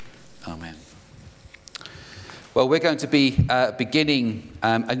Amen. Well, we're going to be beginning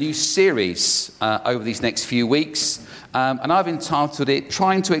a new series over these next few weeks, and I've entitled it,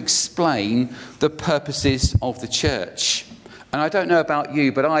 Trying to Explain the Purposes of the Church. And I don't know about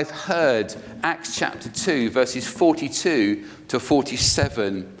you, but I've heard Acts chapter 2, verses 42 to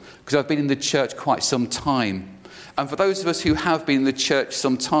 47, because I've been in the church quite some time. And for those of us who have been in the church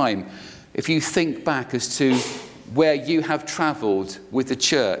some time, if you think back as to where you have travelled with the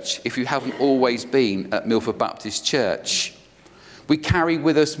church, if you haven't always been at Milford Baptist Church, we carry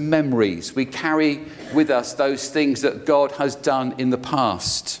with us memories. We carry with us those things that God has done in the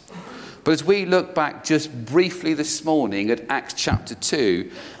past. But as we look back just briefly this morning at Acts chapter 2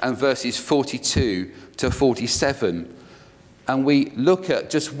 and verses 42 to 47, and we look at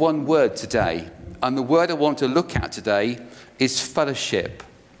just one word today, and the word I want to look at today is fellowship.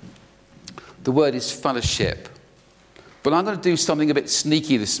 The word is fellowship. But I'm going to do something a bit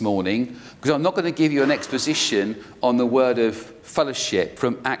sneaky this morning, because I'm not going to give you an exposition on the word of fellowship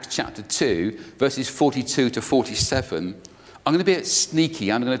from Acts chapter 2, verses 42 to 47. I'm going to be a bit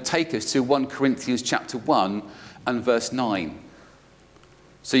sneaky. I'm going to take us to 1 Corinthians chapter 1 and verse 9.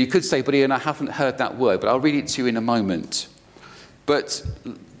 So you could say, but Ian, I haven't heard that word, but I'll read it to you in a moment. But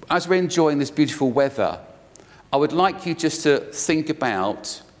as we're enjoying this beautiful weather, I would like you just to think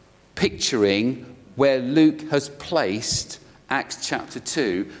about picturing where Luke has placed Acts chapter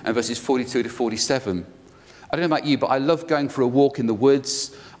 2 and verses 42 to 47. I don't know about you, but I love going for a walk in the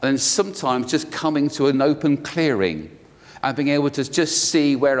woods and then sometimes just coming to an open clearing and being able to just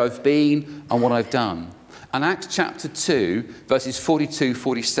see where I've been and what I've done. And Acts chapter 2, verses 42,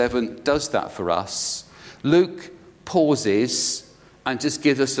 47 does that for us. Luke pauses and just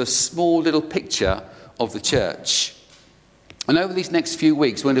gives us a small little picture of the church. And over these next few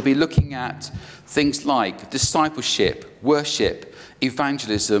weeks, we're going to be looking at things like discipleship, worship,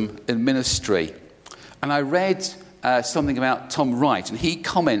 evangelism, and ministry. And I read something about Tom Wright, and he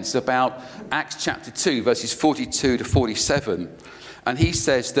comments about Acts chapter 2, verses 42 to 47. And he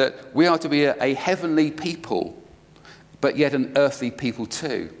says that we are to be a heavenly people, but yet an earthly people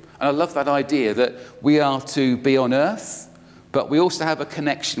too. And I love that idea that we are to be on earth, but we also have a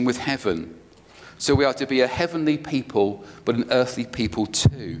connection with heaven. So we are to be a heavenly people, but an earthly people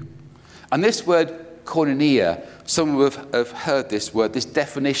too. And this word, koinonia, some have heard this word, this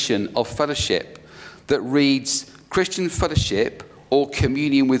definition of fellowship that reads Christian fellowship or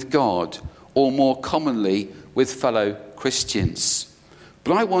communion with God, or more commonly with fellow Christians.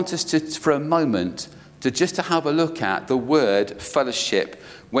 But I want us to, for a moment, to have a look at the word fellowship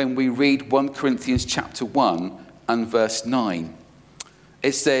when we read 1 Corinthians chapter 1 and verse 9.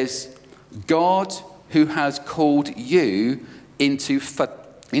 It says, God who has called you into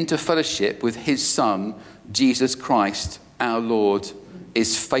fellowship with his Son, Jesus Christ, our Lord,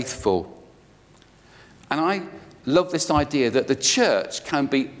 is faithful. And I love this idea that the church can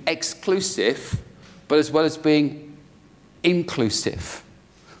be exclusive, but as well as being inclusive.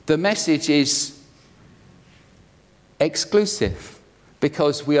 The message is exclusive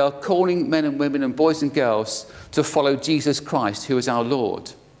because we are calling men and women and boys and girls to follow Jesus Christ, who is our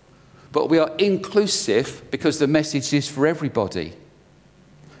Lord. But we are inclusive because the message is for everybody.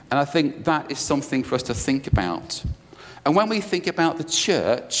 And I think that is something for us to think about. And when we think about the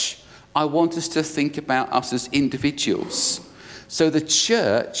church, I want us to think about us as individuals. So the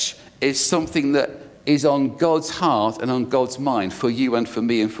church is something that is on God's heart and on God's mind for you and for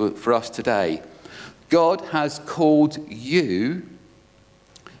me and for us today. God has called you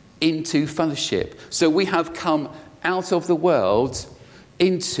into fellowship. So we have come out of the world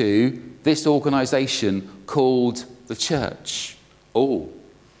into this organisation called the church. Oh,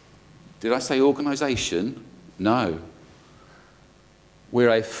 did I say organisation? No. We're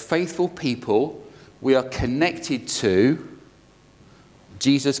a faithful people. We are connected to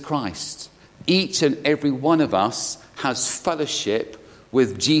Jesus Christ. Each and every one of us has fellowship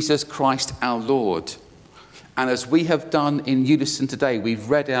with Jesus Christ our Lord. And as we have done in unison today, we've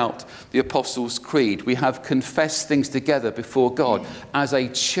read out the Apostles' Creed. We have confessed things together before God as a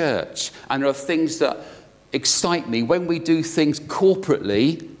church. And there are things that excite me when we do things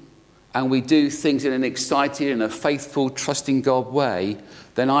corporately and we do things in an excited and a faithful, trusting God way,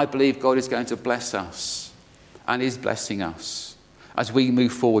 then I believe God is going to bless us and is blessing us as we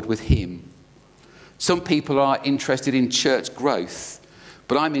move forward with him. Some people are interested in church growth,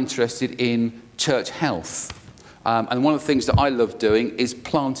 but I'm interested in church health. And one of the things that I love doing is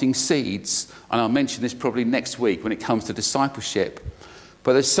planting seeds. And I'll mention this probably next week when it comes to discipleship.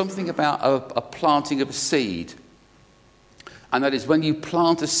 But there's something about a planting of a seed. And that is when you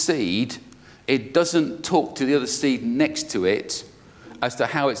plant a seed, it doesn't talk to the other seed next to it as to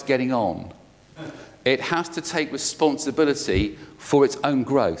how it's getting on. It has to take responsibility for its own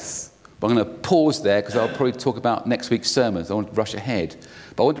growth. But I'm going to pause there because I'll probably talk about next week's sermons. I want to rush ahead.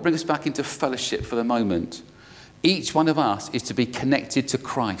 But I want to bring us back into fellowship for the moment. Each one of us is to be connected to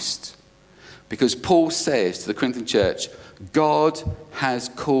Christ. Because Paul says to the Corinthian church, God has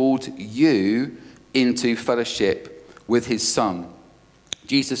called you into fellowship with his Son,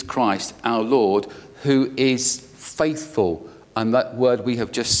 Jesus Christ, our Lord, who is faithful. And that word we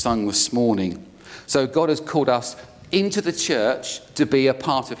have just sung this morning. So God has called us into the church to be a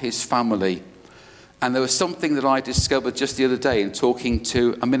part of his family. And there was something that I discovered just the other day in talking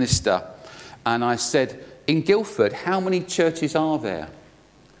to a minister. And I said, in Guildford, how many churches are there?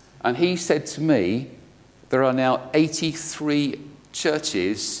 And he said to me, there are now 83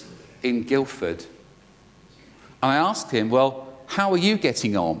 churches in Guildford. And I asked him, well, how are you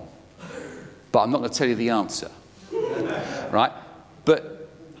getting on? But I'm not going to tell you the answer. Right? But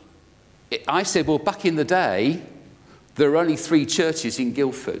I said, well, back in the day, there were only 3 churches in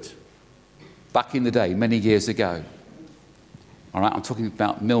Guildford. Back in the day, many years ago. All right, I'm talking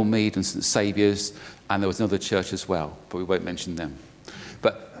about Millmead and St Saviour's, and there was another church as well, but we won't mention them.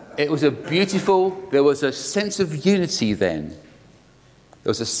 But it was there was a sense of unity then. There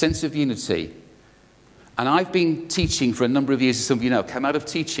was a sense of unity. And I've been teaching for a number of years, as some of you know. I've come out of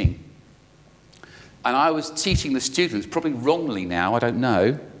teaching. And I was teaching the students, probably wrongly now, I don't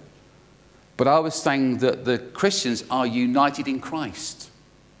know. But I was saying that the Christians are united in Christ.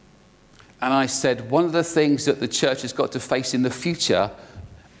 And I said, one of the things that the church has got to face in the future,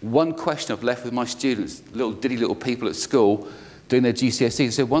 one question I've left with my students, little people at school doing their GCSE, I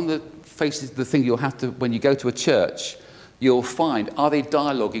said, one of the thing you'll have to, when you go to a church, you'll find, are they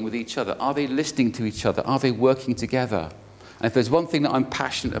dialoguing with each other? Are they listening to each other? Are they working together? And if there's one thing that I'm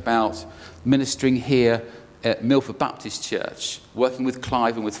passionate about ministering here at Milford Baptist Church, working with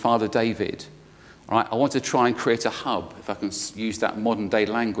Clive and with Father David, all right, I want to try and create a hub, if I can use that modern day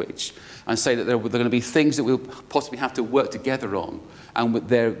language, and say that there are going to be things that we'll possibly have to work together on, and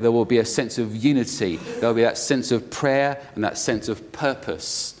there will be a sense of unity, there will be that sense of prayer and that sense of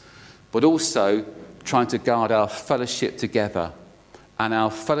purpose, but also trying to guard our fellowship together. And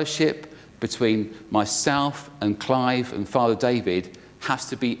our fellowship between myself and Clive and Father David has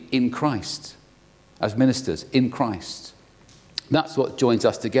to be in Christ, as ministers, in Christ. That's what joins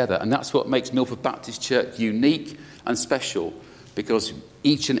us together, and that's what makes Milford Baptist Church unique and special, because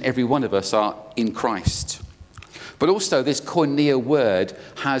each and every one of us are in Christ. But also this koinonia word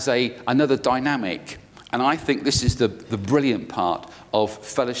has another dynamic, and I think this is the brilliant part of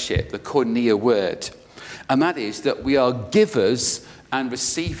fellowship, the koinonia word, and that is that we are givers and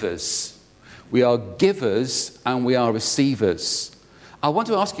receivers. We are givers and we are receivers. I want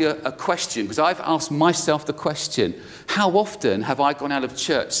to ask you a question, because I've asked myself the question, how often have I gone out of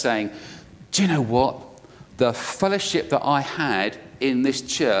church saying, do you know what? The fellowship that I had in this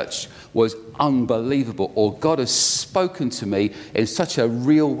church was unbelievable, or God has spoken to me in such a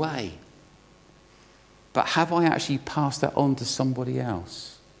real way. But have I actually passed that on to somebody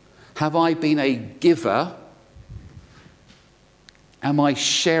else? Have I been a giver? Am I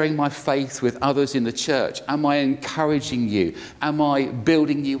sharing my faith with others in the church? Am I encouraging you? Am I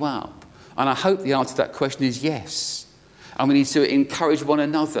building you up? And I hope the answer to that question is yes. And we need to encourage one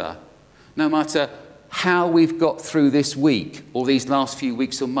another, no matter how we've got through this week or these last few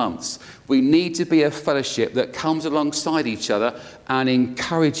weeks or months. We need to be a fellowship that comes alongside each other and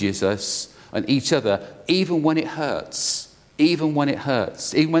encourages us and each other, even when it hurts, even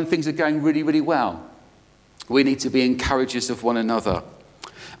when things are going really, really well. We need to be encouragers of one another.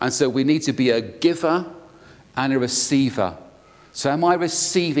 And so we need to be a giver and a receiver. So am I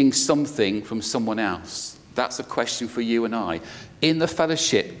receiving something from someone else? That's a question for you and I. In the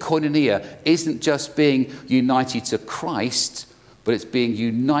fellowship, koinonia isn't just being united to Christ, but it's being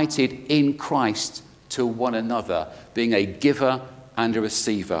united in Christ to one another, being a giver and a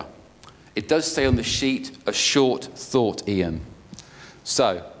receiver. It does say on the sheet, a short thought, Ian.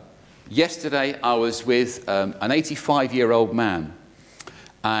 So, yesterday I was with an 85-year-old man,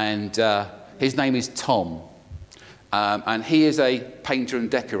 and his name is Tom, and he is a painter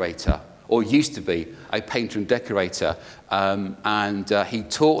and decorator, or used to be a painter and decorator, and he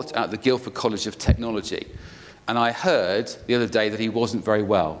taught at the Guildford College of Technology. And I heard the other day that he wasn't very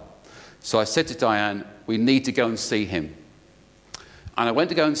well. So I said to Diane, we need to go and see him. And I went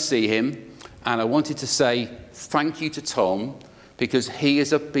to go and see him, and I wanted to say thank you to Tom, because he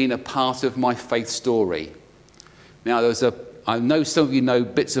has been a part of my faith story. Now, I know some of you know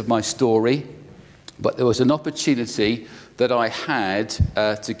bits of my story, but there was an opportunity that I had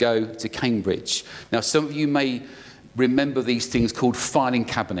to go to Cambridge. Now, some of you may remember these things called filing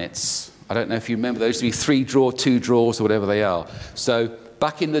cabinets. I don't know if you remember those to be 3 drawer, 2 drawers, or whatever they are. So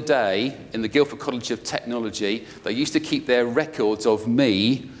back in the day, in the Guildford College of Technology, they used to keep their records of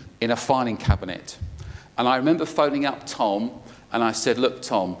me in a filing cabinet. And I remember phoning up Tom, and I said, look,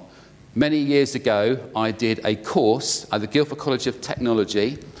 Tom, many years ago, I did a course at the Guildford College of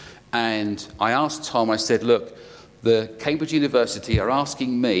Technology, and I asked Tom, I said, look, the Cambridge University are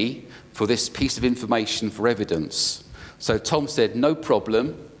asking me for this piece of information for evidence. So Tom said, no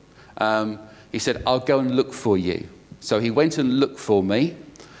problem. He said, I'll go and look for you. So he went and looked for me,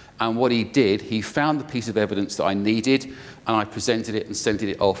 and what he did, he found the piece of evidence that I needed, and I presented it and sent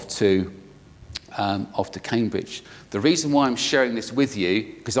it off to Cambridge. The reason why I'm sharing this with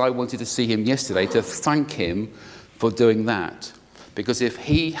you, because I wanted to see him yesterday to thank him for doing that. Because if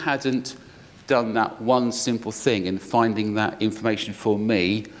he hadn't done that one simple thing in finding that information for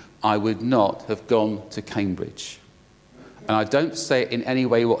me, I would not have gone to Cambridge. And I don't say it in any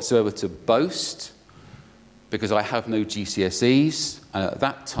way whatsoever to boast, because I have no GCSEs, and at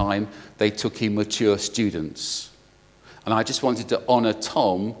that time they took in mature students. And I just wanted to honour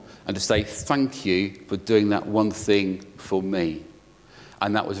Tom and to say thank you for doing that one thing for me.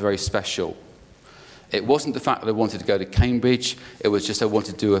 And that was very special. It wasn't the fact that I wanted to go to Cambridge, it was just I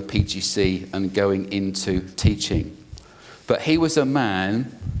wanted to do a PGC and going into teaching. But he was a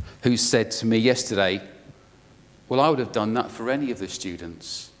man who said to me yesterday, well, I would have done that for any of the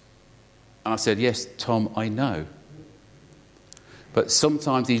students. And I said, yes, Tom, I know. But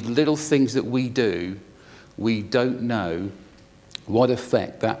sometimes these little things that we do, we don't know what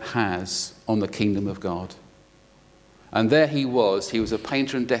effect that has on the kingdom of God. And there he was a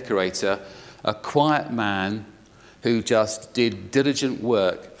painter and decorator, a quiet man who just did diligent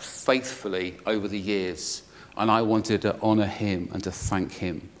work faithfully over the years. And I wanted to honour him and to thank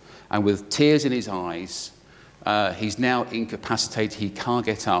him. And with tears in his eyes, he's now incapacitated, he can't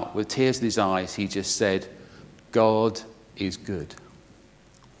get up. With tears in his eyes, he just said, God is good.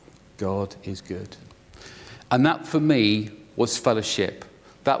 God is good. And that for me was fellowship.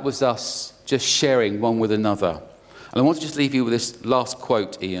 That was us just sharing one with another. And I want to just leave you with this last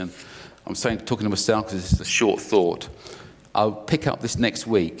quote, Ian. I'm talking to myself because this is a short thought. I'll pick up this next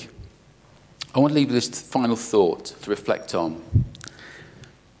week. I want to leave you this final thought to reflect on.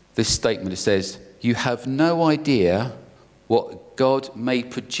 This statement, it says, you have no idea what God may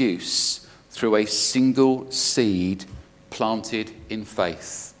produce through a single seed planted in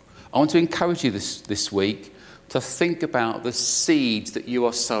faith. I want to encourage you this week to think about the seeds that you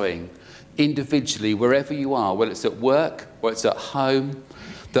are sowing individually, wherever you are, whether it's at work, whether it's at home,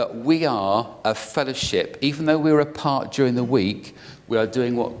 that we are a fellowship. Even though we're apart during the week, we are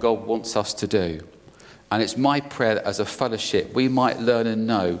doing what God wants us to do. And it's my prayer that as a fellowship, we might learn and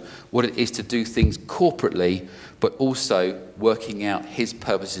know what it is to do things corporately, but also working out his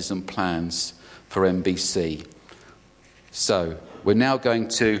purposes and plans for MBC. So we're now going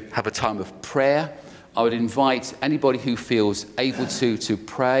to have a time of prayer. I would invite anybody who feels able to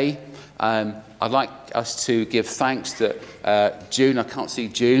pray. I'd like us to give thanks that June, I can't see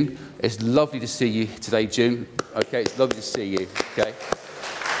June. It's lovely to see you today, June. Okay, it's lovely to see you. Okay.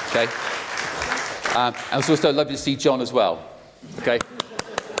 And it's also lovely to see John as well. Okay.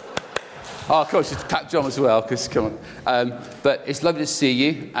 Oh, of course, just tap John as well, because come on. But it's lovely to see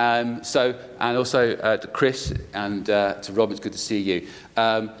you. And also to Chris and to Rob, it's good to see you.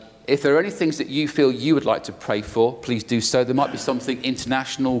 If there are any things that you feel you would like to pray for, please do so. There might be something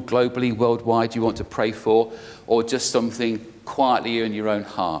international, globally, worldwide you want to pray for, or just something quietly in your own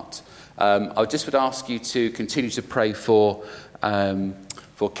heart. I just would ask you to continue to pray for Ken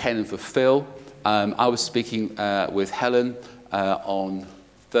and for Phil. I was speaking with Helen on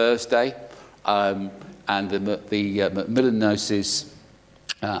Thursday, and the Macmillan nurses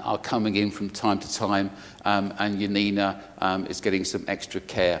are coming in from time to time, and Yanina is getting some extra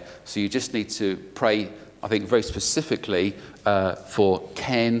care. So you just need to pray, I think, very specifically for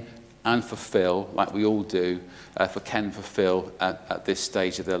Ken and for Phil, like we all do, for Ken and for Phil at this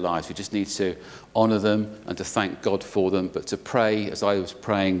stage of their lives. We just need to honour them and to thank God for them, but to pray, as I was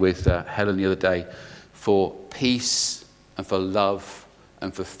praying with Helen the other day, for peace and for love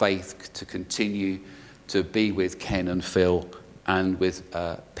and for faith to continue to be with Ken and Phil and with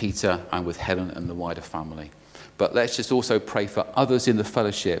Peter and with Helen and the wider family. But let's just also pray for others in the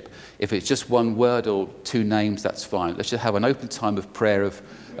fellowship. If it's just one word or two names, that's fine. Let's just have an open time of prayer, of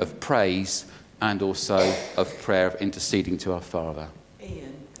praise, and also of prayer of interceding to our Father.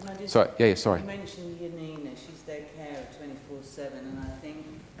 Ian, can I just... Sorry. You mentioned Yanina, she's their carer 24/7, and I think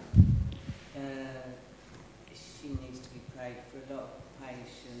she needs to be prayed for a lot of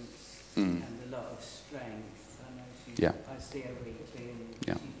patience and a lot of strength. I know see her weekly, and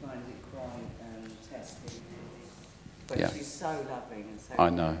Yeah. she finds it quite testing, really. But Yeah. she's so loving and so I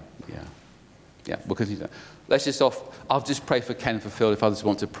know, yeah. Yeah, we'll continue that. Let's just I'll just pray for Ken and for Phil if others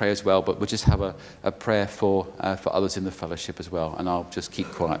want to pray as well, but we'll just have a prayer for others in the fellowship as well, and I'll just keep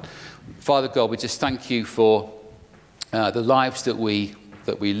quiet. Father God, we just thank you for the lives that we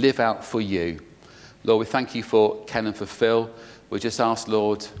live out for you. Lord, we thank you for Ken and for Phil. We just ask,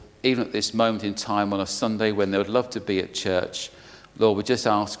 Lord, even at this moment in time on a Sunday when they would love to be at church, Lord, we just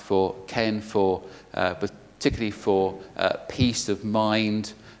ask for Ken, particularly for peace of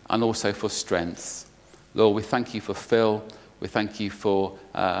mind and also for strength. Lord, we thank you for Phil. We thank you for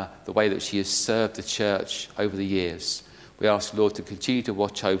the way that she has served the church over the years. We ask, Lord, to continue to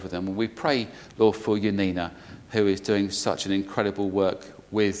watch over them. And we pray, Lord, for Yanina, who is doing such an incredible work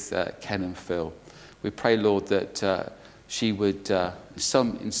with Ken and Phil. We pray, Lord, that she would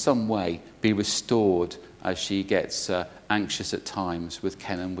in some way be restored as she gets anxious at times with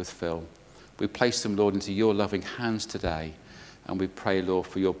Ken and with Phil. We place them, Lord, into your loving hands today, and we pray, Lord,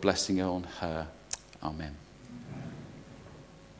 for your blessing on her. Amen.